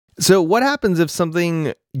So what happens if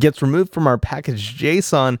something gets removed from our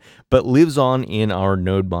package.json but lives on in our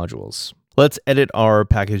node modules? Let's edit our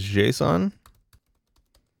package.json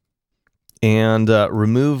and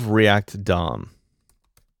remove React DOM.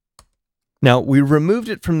 Now, we removed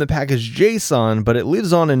it from the package.json, but it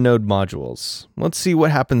lives on in node modules. Let's see what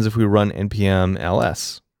happens if we run npm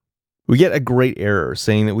ls. We get a great error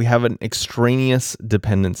saying that we have an extraneous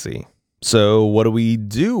dependency. So what do we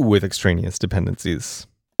do with extraneous dependencies?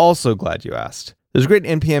 Also glad you asked. There's a great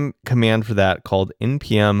npm command for that called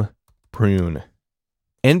npm prune.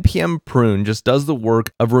 npm prune just does the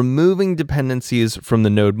work of removing dependencies from the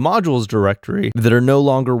node modules directory that are no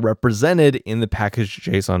longer represented in the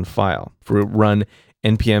package.json file. If we run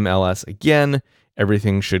npm ls again,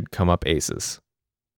 everything should come up aces.